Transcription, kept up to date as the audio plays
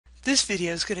This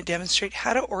video is going to demonstrate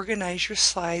how to organize your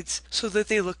slides so that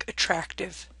they look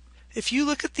attractive. If you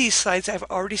look at these slides, I've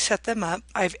already set them up.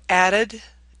 I've added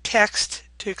text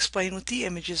to explain what the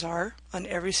images are on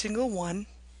every single one.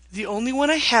 The only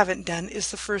one I haven't done is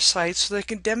the first slide, so that I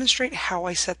can demonstrate how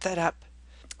I set that up.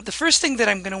 The first thing that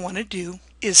I'm going to want to do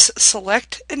is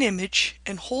select an image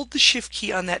and hold the Shift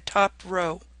key on that top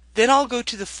row. Then I'll go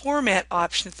to the Format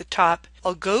option at the top.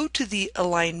 I'll go to the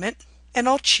Alignment and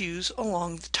I'll choose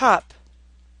along the top,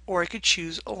 or I could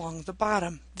choose along the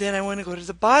bottom. Then I want to go to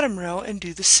the bottom row and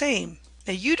do the same.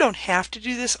 Now you don't have to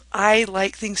do this. I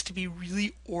like things to be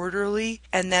really orderly,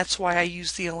 and that's why I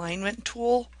use the Alignment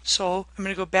tool. So I'm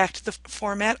going to go back to the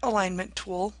Format Alignment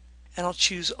tool and I'll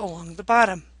choose along the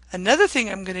bottom. Another thing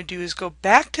I'm going to do is go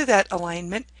back to that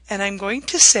alignment and I'm going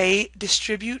to say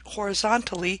distribute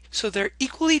horizontally so they're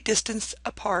equally distanced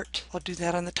apart. I'll do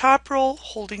that on the top row,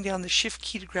 holding down the Shift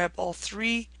key to grab all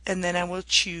three, and then I will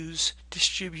choose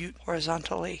distribute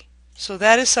horizontally. So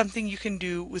that is something you can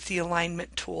do with the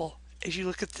alignment tool. As you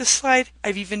look at this slide,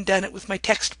 I've even done it with my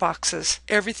text boxes.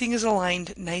 Everything is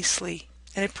aligned nicely.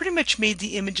 And I pretty much made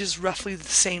the images roughly the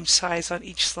same size on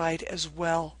each slide as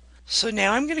well. So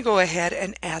now I'm going to go ahead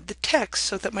and add the text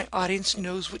so that my audience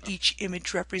knows what each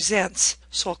image represents.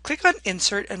 So I'll click on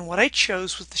Insert, and what I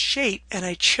chose was the shape, and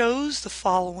I chose the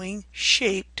following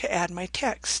shape to add my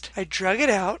text. I drug it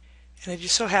out, and I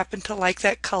just so happened to like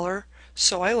that color,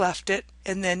 so I left it,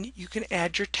 and then you can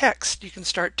add your text. You can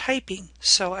start typing.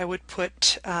 So I would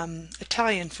put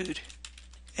Italian food.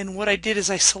 And what I did is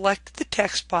I selected the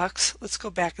text box. Let's go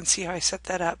back and see how I set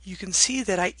that up. You can see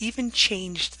that I even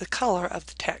changed the color of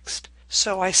the text.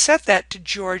 So I set that to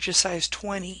Georgia size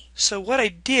 20. So what I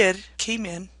did, came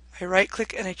in, I right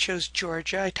click and I chose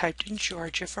Georgia. I typed in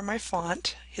Georgia for my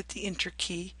font, hit the Enter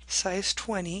key, size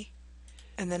 20,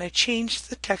 and then I changed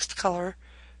the text color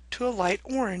to a light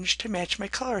orange to match my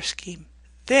color scheme.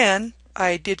 Then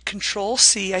I did Control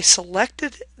C. I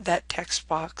selected that text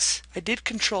box. I did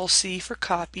Control C for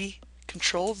copy,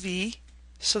 Control V,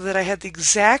 so that I had the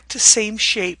exact same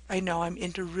shape. I know I'm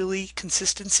into really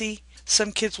consistency.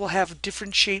 Some kids will have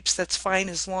different shapes. That's fine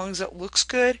as long as it looks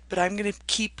good, but I'm going to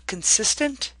keep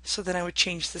consistent. So then I would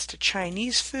change this to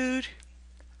Chinese food.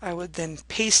 I would then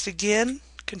paste again,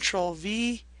 Control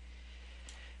V,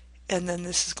 and then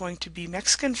this is going to be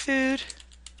Mexican food.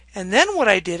 And then what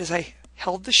I did is I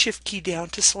held the Shift key down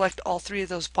to select all three of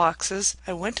those boxes.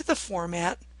 I went to the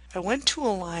Format, I went to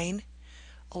Align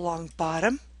along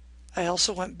bottom. I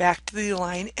also went back to the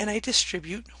Align and I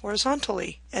distribute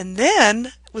horizontally. And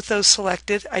then with those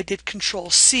selected, I did Control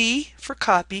C for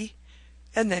copy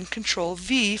and then Control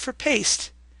V for paste.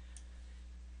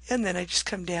 And then I just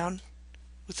come down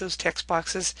with those text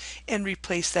boxes and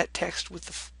replace that text with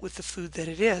the food that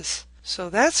it is. So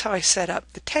that's how I set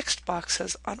up the text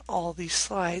boxes on all these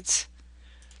slides.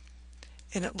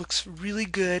 And it looks really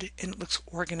good and it looks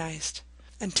organized.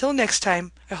 Until next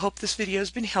time, I hope this video has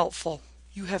been helpful.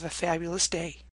 You have a fabulous day.